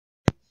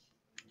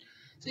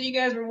So you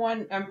guys were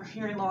I'm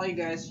hearing a lot of you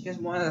guys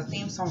wanted a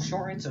theme song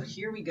shortened, so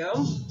here we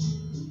go.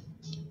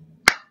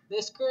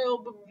 This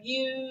girl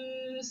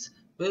reviews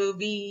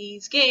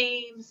movies,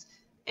 games,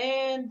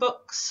 and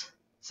books.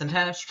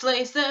 Sometimes she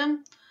plays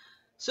them.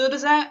 So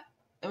does that,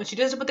 and when she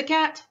does it with the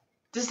cat,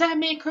 does that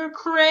make her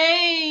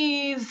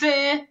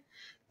crazy?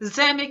 Does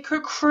that make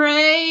her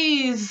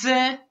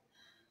crazy?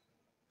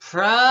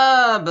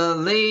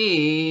 Probably.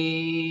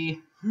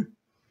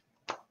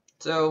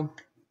 So,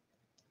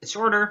 it's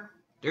shorter.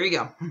 There you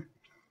go.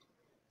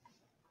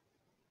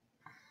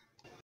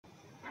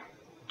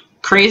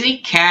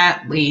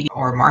 Crazycatlady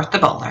or Martha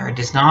Butler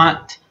does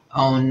not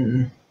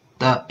own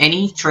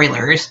any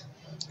trailers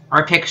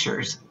or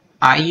pictures.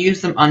 I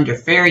use them under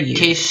fair use,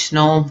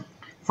 educational,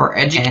 for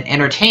education and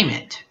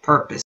entertainment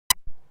purpose.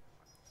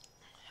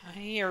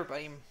 Hey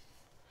everybody.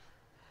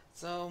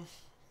 So,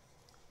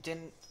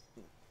 didn't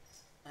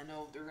I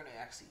know they're gonna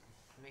actually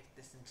make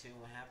this into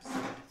an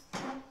episode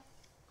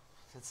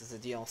since it's a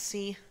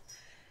DLC.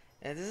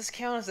 And does this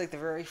count as like the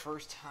very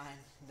first time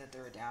that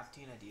they're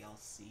adapting a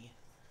DLC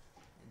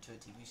into a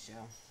TV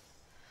show?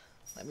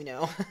 Let me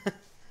know.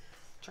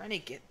 Trying to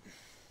get.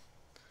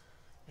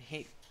 I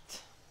hate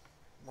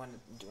when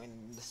doing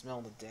this middle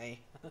of the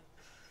day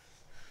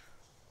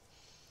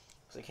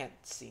because I can't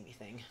see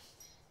anything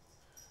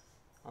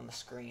on the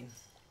screen.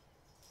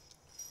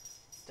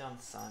 Dumb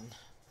sun.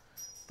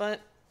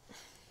 But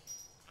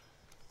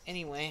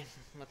anyway,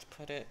 let's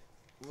put it.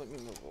 Let me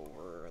move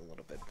over a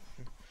little bit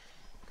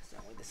because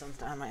that way the sun's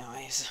not in my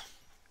eyes.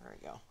 There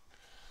we go.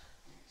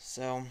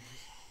 So,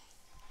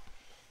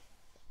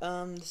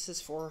 this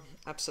is for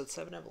episode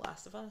 7 of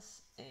Last of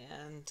Us,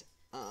 and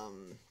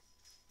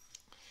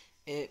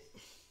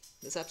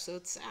this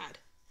episode's sad.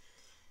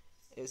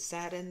 It was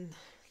sad in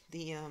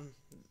the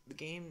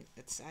game.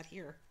 It's sad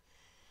here.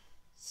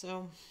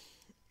 So,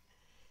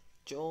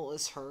 Joel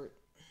is hurt.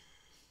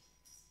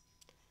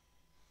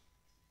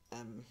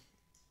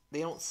 They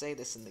don't say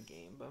this in the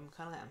game, but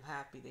I'm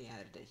happy they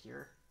added it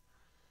here.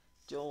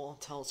 Joel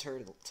tells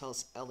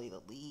Ellie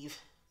to leave.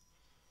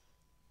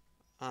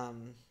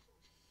 Go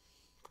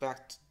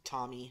back to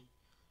Tommy,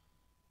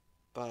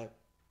 but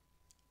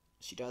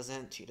she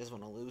doesn't. She doesn't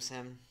want to lose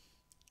him.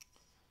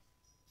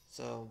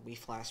 So we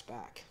flash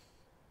back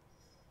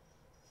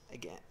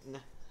again.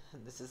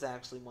 This is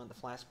actually one of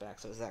the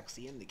flashbacks that was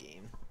actually in the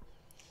game,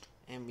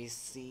 and we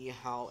see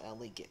how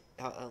Ellie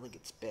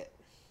gets bit.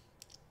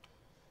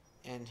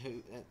 And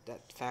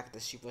that fact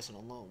that she wasn't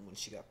alone when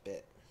she got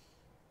bit.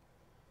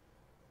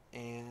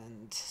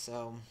 And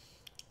so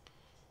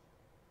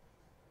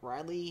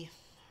Riley,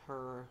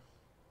 her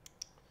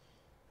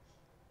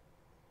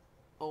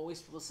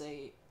always people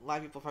say, a lot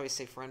of people probably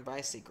say friend, but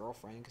I say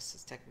girlfriend because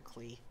it's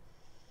technically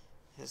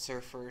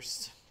her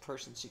first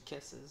person she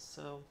kisses.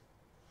 So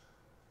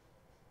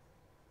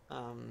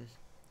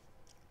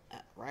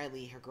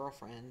Riley, her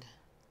girlfriend,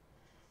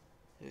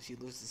 who she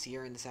loses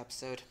here in this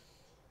episode,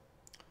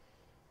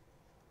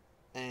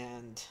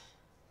 and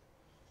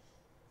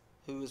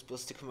who was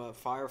supposed to become a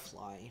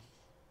Firefly,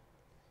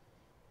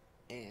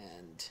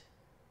 and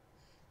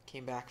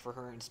came back for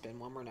her and spend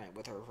one more night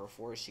with her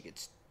before she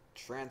gets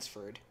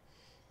transferred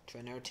to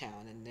another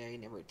town, and they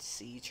never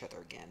see each other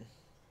again.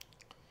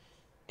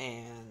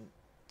 And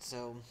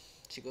so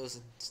she goes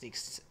and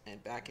sneaks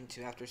and back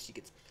into after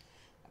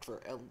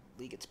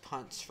Ellie gets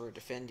punched for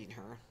defending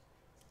her,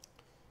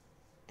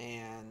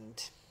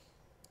 and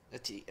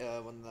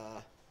when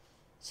the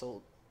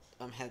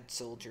head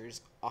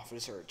soldiers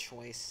offers her a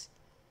choice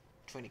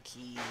between the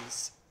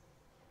keys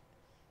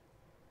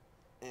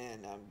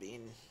and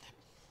being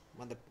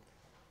one of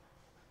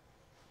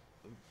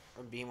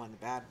the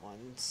bad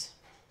ones,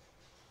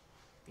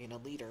 being a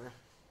leader.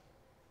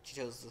 She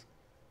chose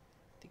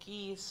the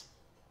keys,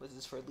 which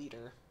is for a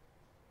leader,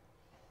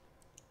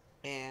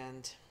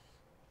 and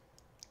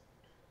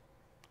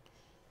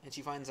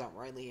she finds out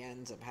Riley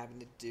ends up having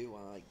to do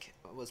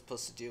was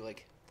supposed to do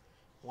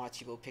watch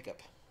people pick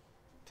up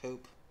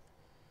poop.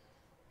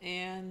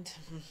 And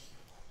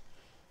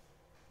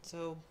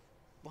so,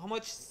 how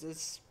much is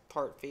this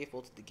part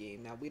faithful to the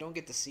game? Now we don't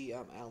get to see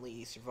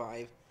Ellie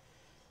survive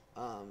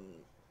the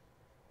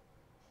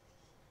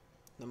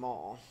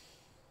mall.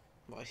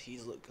 Well,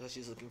 she's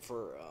looking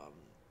for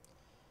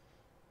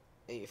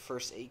a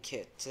first aid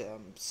kit to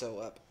sew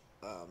up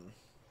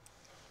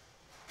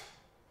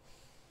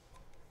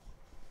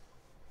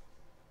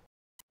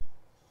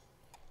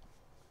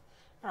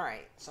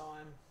Alright, so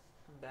I'm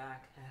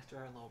back after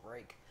our little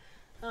break.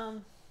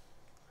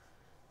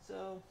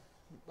 So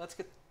let's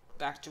get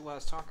back to what I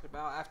was talking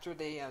about. After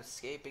they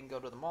escape and go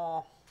to the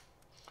mall,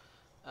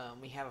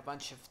 we have a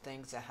bunch of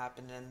things that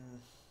happened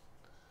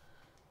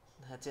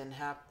that didn't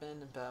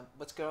happen, but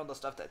let's go on the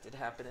stuff that did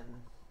happen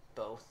in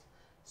both.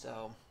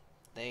 So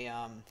they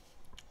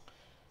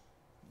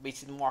we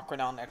see them walk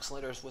around the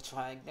escalators, which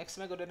next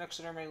time I go to an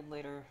escalator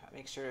later, I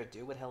make sure to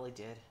do what Helly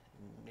did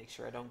and make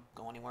sure I don't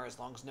go anywhere as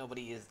long as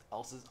nobody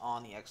else is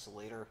on the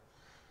escalator.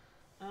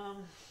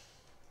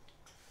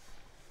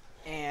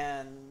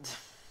 And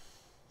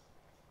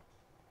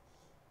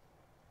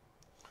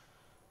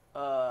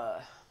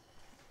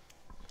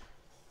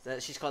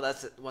She's called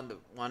That's One of the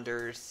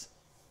Wonders,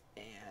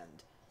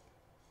 and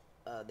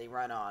they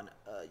run on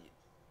a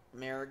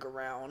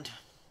merry-go-round.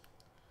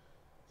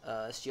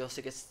 She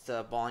also gets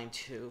the Volume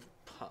 2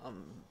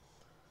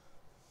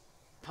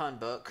 pun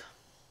book,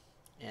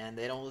 and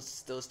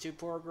those two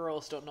poor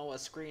girls don't know what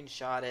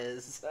screenshot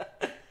is,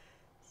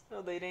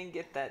 so they didn't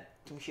get that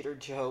computer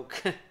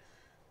joke.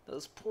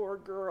 Those poor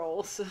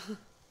girls.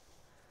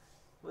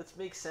 Which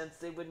makes sense.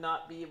 They would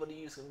not be able to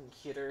use a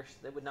computer.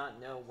 They would not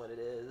know what it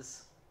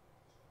is.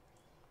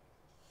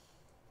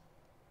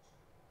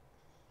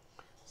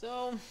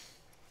 So,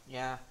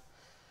 yeah.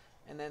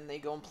 And then they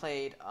go and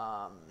played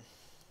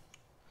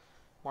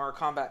Mortal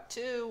Kombat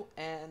 2,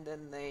 and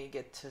then they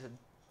get to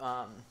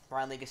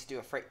Riley gets to do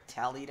a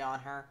fatality on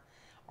her,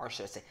 or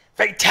should I say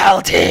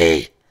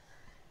fatality?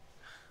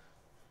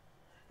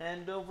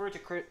 And over to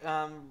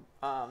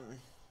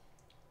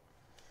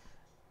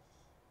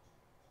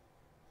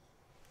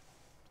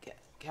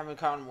Kevin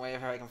Conway,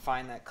 if I can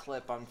find that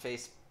clip on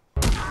Facebook.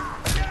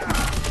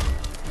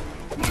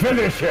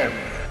 Finish him!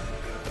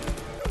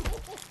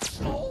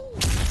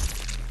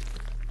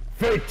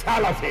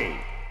 Fatality!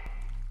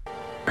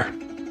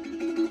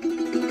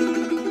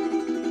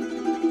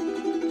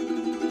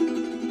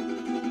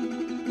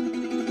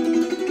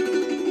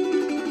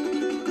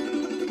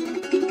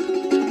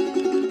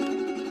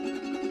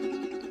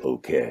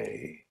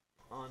 Okay.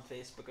 On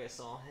Facebook, I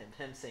saw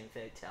him saying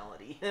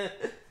fatality.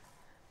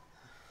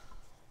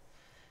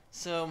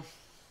 So,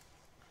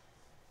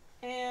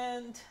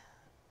 and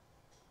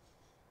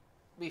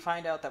we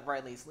find out that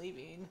Riley's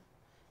leaving.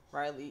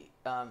 Ellie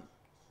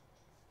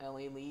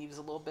leaves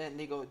a little bit, and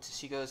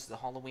she goes to the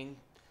Halloween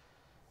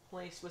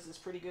place, which is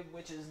pretty good,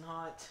 which is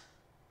not.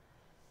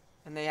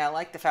 And I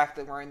like the fact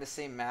that we're in the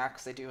same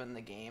max they do in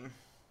the game.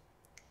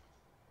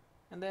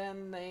 And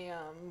then they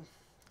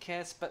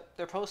kiss, but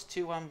they're supposed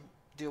to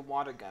do a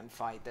water gun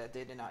fight that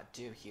they did not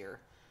do here.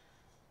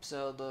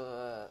 So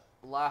the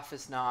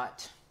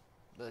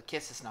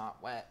kiss is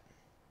not wet.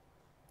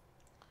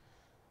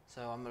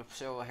 So I'm going to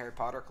show a Harry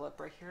Potter clip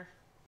right here.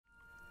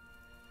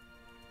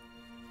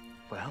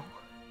 Well,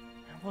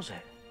 how was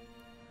it?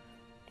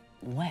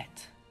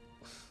 Wet.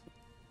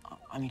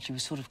 I mean, she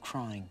was sort of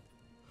crying.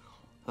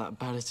 That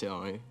bad at it,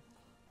 are you?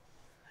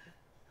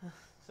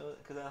 So,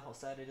 because how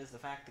sad it is, the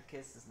fact the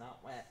kiss is not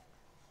wet.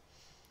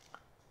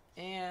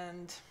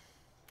 And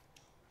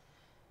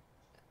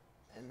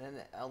then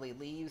Ellie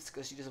leaves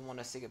because she doesn't want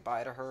to say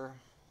goodbye to her.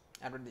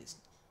 And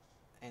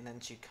then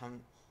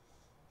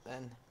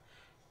then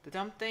the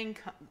dumb thing,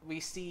 we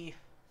see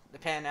the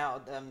pan out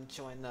of them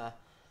showing the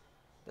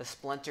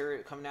splinter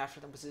coming after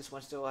them, because this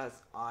one still has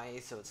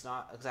eyes, so it's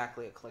not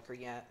exactly a clicker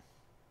yet.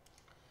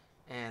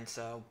 And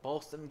so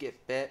both of them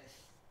get bit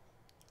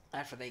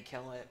after they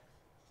kill it.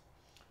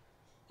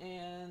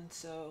 And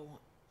so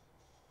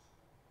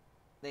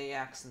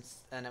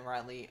and then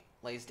Riley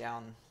lays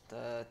down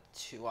the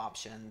two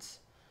options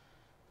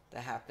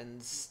that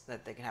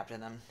they can happen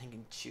to them.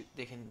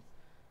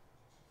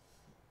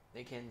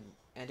 They can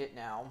end it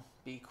now,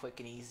 be quick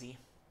and easy,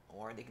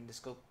 or they can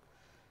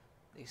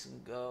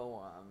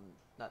go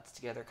nuts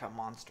together, become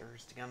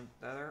monsters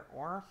together,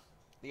 or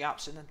the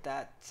option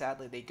that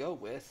sadly they go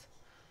with,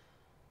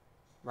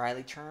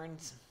 Riley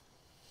turns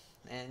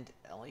and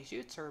Ellie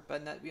shoots her,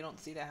 but we don't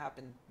see that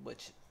happen,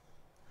 which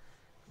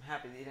I'm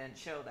happy they didn't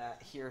show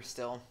that here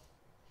still.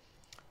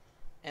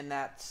 And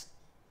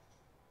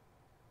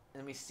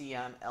we see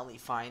Ellie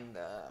find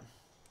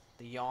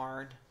the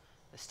yard,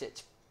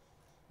 stitch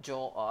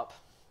Joel up,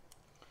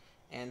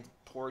 and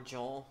poor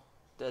Joel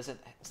is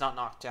not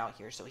knocked out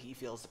here, so he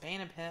feels the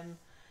pain of him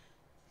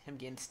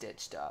getting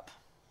stitched up.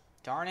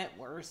 Darn it,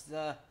 where's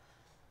the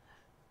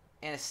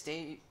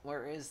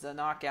where is the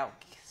knockout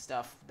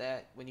stuff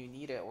that when you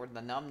need it, or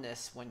the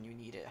numbness when you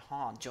need it,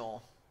 huh,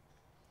 Joel?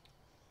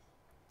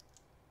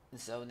 And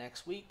so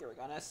next week we're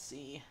gonna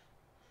see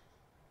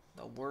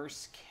the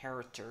worst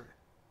character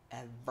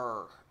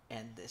ever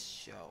in this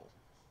show.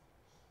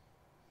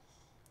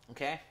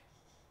 Okay?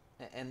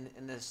 In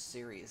this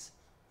series.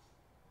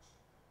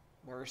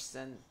 Worse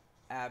than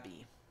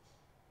Abby.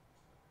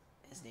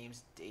 His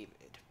name's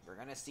David. We're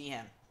gonna see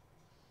him.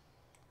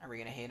 Are we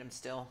gonna hate him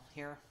still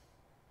here?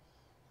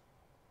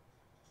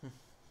 I'm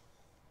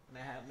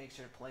gonna make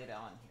sure to play it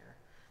on here.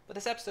 But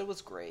this episode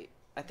was great.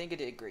 I think it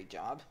did a great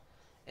job.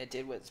 It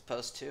did what it's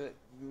supposed to.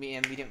 We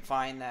didn't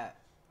find that.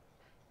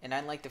 And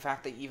I like the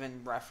fact they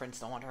even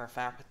referenced, I want her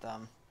fact with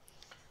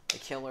the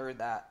killer,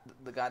 the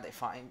guy they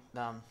find,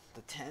 the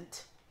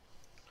tent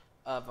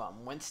of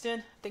Winston,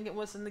 I think it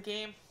was in the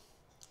game.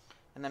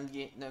 And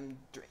them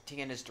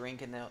taking his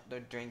drink, and they're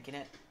drinking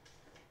it.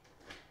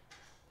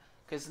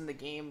 Because in the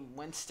game,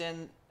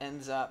 Winston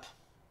ends up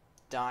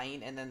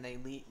dying, and then they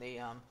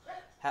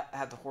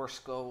have the horse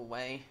go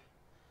away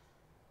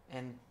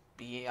and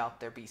be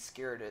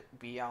scared.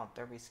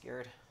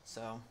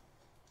 So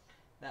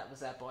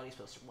that body's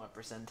supposed to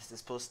represent. This is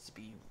supposed to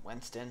be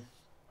Winston.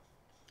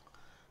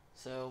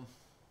 So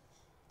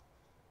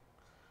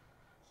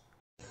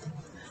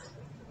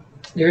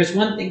there's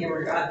one thing I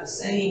forgot to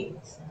say.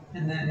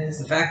 And that is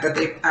the fact that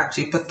they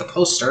actually put the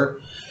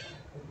poster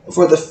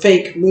for the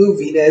fake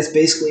movie that is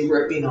basically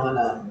ripping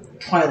on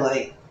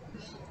Twilight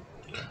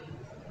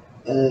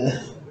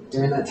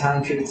during that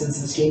time period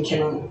since this game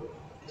came out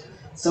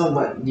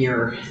somewhat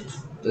near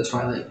the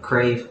Twilight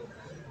Crave.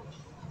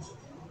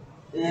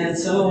 And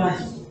so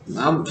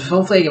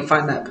hopefully I can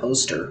find that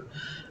poster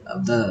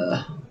of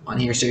the on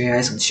here so you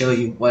guys can show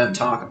you what I'm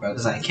talking about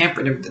because I can't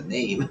remember the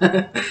name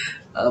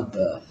of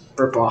the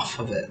rip off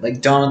of it,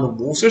 like Dawn of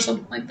the Wolves or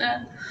something like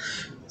that.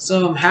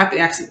 So I'm happy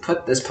to actually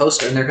put this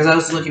poster in there because I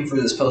was looking for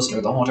this poster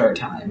the whole entire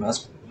time.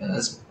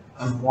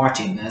 I'm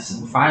watching this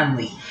and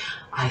finally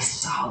I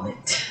saw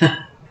it.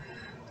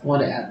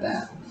 Want to add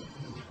that?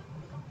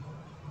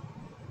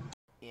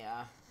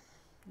 Yeah,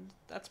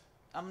 that's.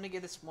 I'm gonna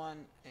give this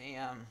one a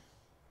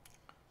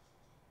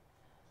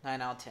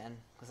 9 out of 10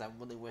 because I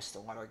really wish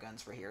the water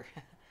guns were here.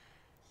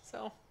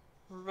 So,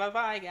 bye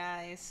bye,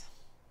 guys.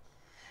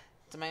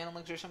 To my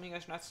analytics or something, you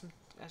guys are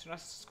not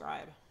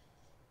subscribe.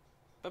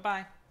 Bye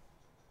bye.